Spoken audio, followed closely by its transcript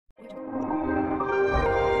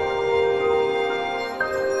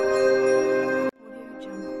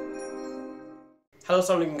Hello,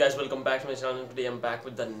 assalamualaikum guys, welcome back to my channel. Today I'm back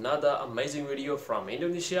with another amazing video from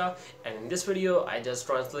Indonesia, and in this video I just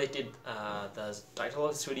translated the title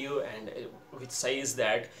of this video, and which says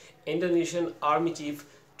that Indonesian army chief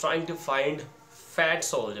trying to find fat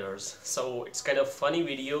soldiers. So it's kind of funny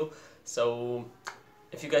video. So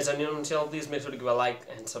if you guys are new on the channel, please make sure to give a like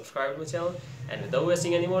and subscribe to my channel, and without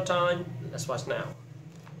wasting any more time, let's watch now.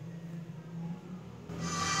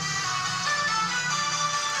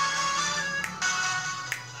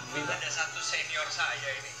 Ada satu senior saya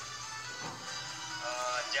ini,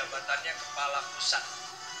 jabatannya Kepala Pusat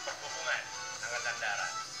Perhubungan Angkatan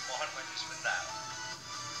Darat. Mohon maju sebentar.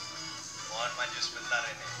 Mohon maju sebentar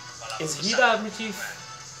ini. Kepala Pusat Perhubungan.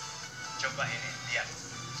 Coba ini, lihat.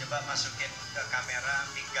 Coba masukin ke kamera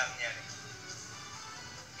pinggangnya nih.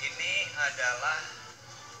 Ini adalah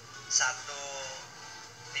satu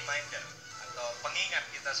reminder atau pengingat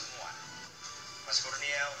kita semua. Mas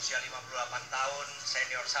Kurnia usia 58 tahun,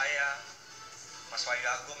 senior saya. Mas Wahyu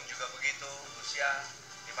Agung juga begitu, usia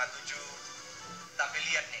 57. Tapi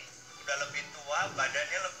lihat nih, udah lebih tua,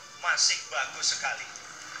 badannya masih bagus sekali.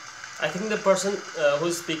 I think the person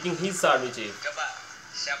who's speaking, he's army chief. Coba,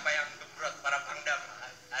 siapa yang gembrot, para pangdam?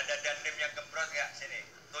 Ada dandim yang gembrot nggak? Sini,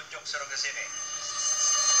 tunjuk suruh ke sini.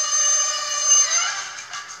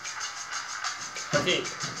 Okay,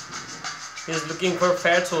 he's looking for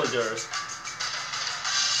fat soldiers.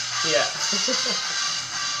 Yeah.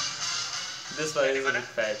 This one is a bit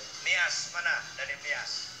fat. Nias, mana? Dandim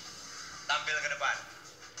Nias. Tampil ke depan.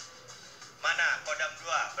 Mana? Kodam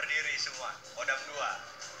 2, berdiri semua. Kodam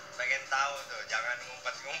 2. Pengen tahu tuh, jangan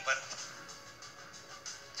ngumpet-ngumpet.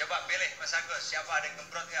 Coba pilih Mas Agus, siapa ada yang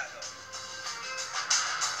gembrot nggak tuh?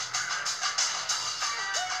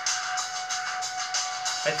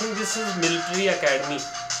 I think this is military academy.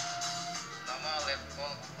 Nama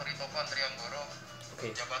Letkol Trianggoro.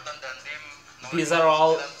 Okay. Jabatan Dandim. These are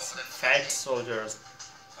all fat soldiers.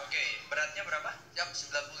 Oke, beratnya berapa? Jam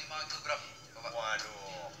 95 kg.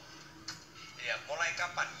 Waduh. Iya, mulai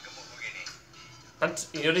kapan gemuk begini? But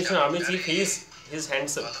Indonesian army chief, he's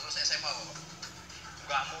handsome. Terus SMA, Bapak?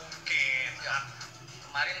 Nggak mungkin. Ya.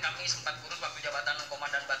 Kemarin kami sempat kurus waktu jabatan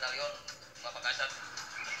komandan batalion, Bapak KASAD.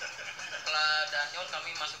 Setelah Danyon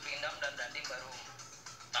kami masuk Pindam dan Dandim baru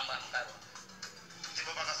tambah karung. Si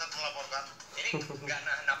Bapak KASAD melaporkan. Ini nggak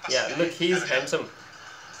napas. Yeah, look, he's handsome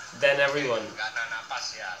than everyone. Nggak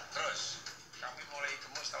napas ya. Terus kami mulai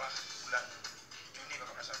gemuk setelah bulan Juni,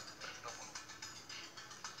 Bapak KASAD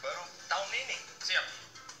 2020. Baru tahun ini. Siap.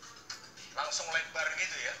 Langsung lebar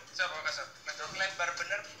gitu ya. Siap, Bapak KASAD. Lebar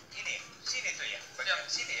bener ini. Sini tuh ya. Bagian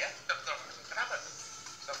sini ya. Betul. Kenapa tuh?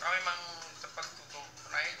 So, kami memang cepat tutup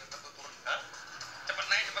naik, cepat turun. Hah? Cepat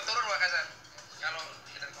naik, cepat turun, Bapak KASAD. Kalau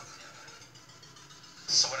dari kondisinya.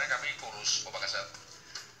 Sebenarnya kami kurus, Bapak KASAD.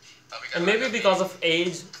 And maybe because of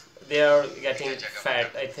age, they are getting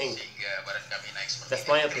fat, I think. Sehingga badan kami naik seperti That's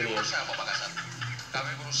my opinion. Kami berusaha, Bapak KASAD.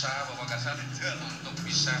 Kami berusaha, Bapak KASAD, untuk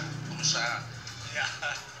bisa berusaha ya,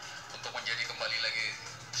 untuk menjadi kembali lagi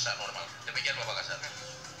bisa normal. Demikian, Bapak KASAD.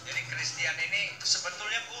 Jadi Christian ini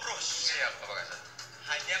sebetulnya kurus. Siap, Bapak KASAD.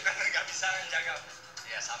 Hanya karena nggak bisa menjaga.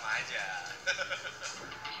 Ya sama aja.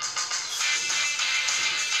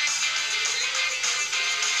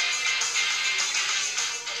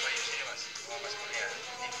 Mas Bayu sini Mas. Mas Kurnia.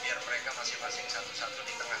 Ini biar mereka masing-masing satu-satu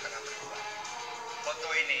di tengah-tengah berdua. Foto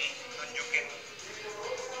ini tunjukin,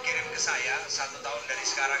 kirim ke saya 1 tahun dari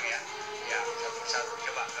sekarang ya. Ya, satu-satu.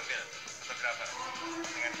 Coba ambil fotografer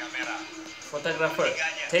dengan kamera. Photographer,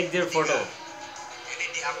 take their photo. Ini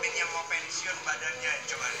diambil yang mau pensiun badannya,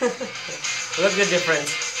 coba. Look the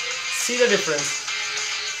difference. See the difference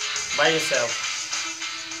by yourself.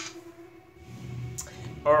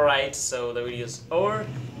 Alright, so the video is over,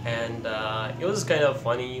 and it was kind of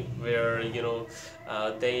funny where, you know,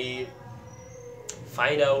 they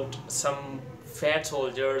find out some fat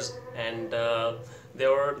soldiers, and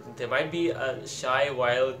they might be shy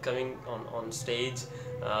while coming on stage,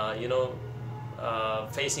 you know,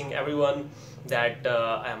 facing everyone that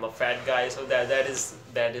I am a fat guy. So that is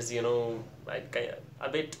you know, like a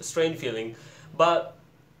bit strange feeling, but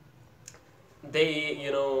they,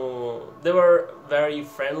 you know, they were very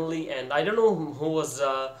friendly, and I don't know who was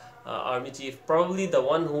army chief, probably the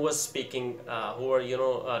one who was speaking, who were, you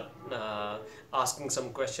know, asking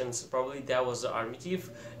some questions, probably that was the army chief,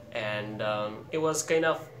 and it was kind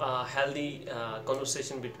of a healthy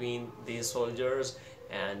conversation between these soldiers,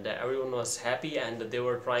 and everyone was happy, and they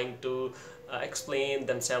were trying to explain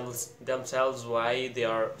themselves why they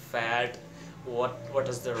are fat, what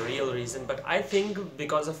is the real reason. But I think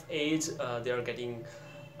because of age, they are getting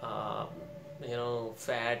you know,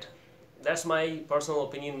 fat. That's my personal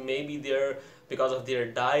opinion. Maybe their because of their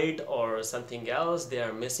diet or something else, they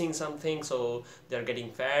are missing something, so they are getting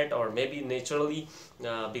fat, or maybe naturally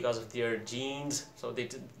because of their genes. So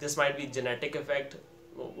this might be genetic effect,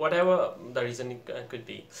 whatever the reason could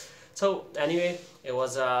be. So anyway, it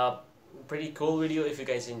was a pretty cool video. If you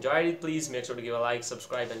guys enjoyed it, please make sure to give a like,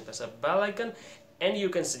 subscribe, and press a bell icon. And you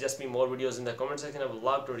can suggest me more videos in the comment section. I would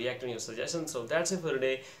love to react on your suggestions. So that's it for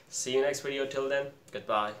today. See you next video. Till then,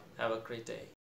 goodbye. Have a great day.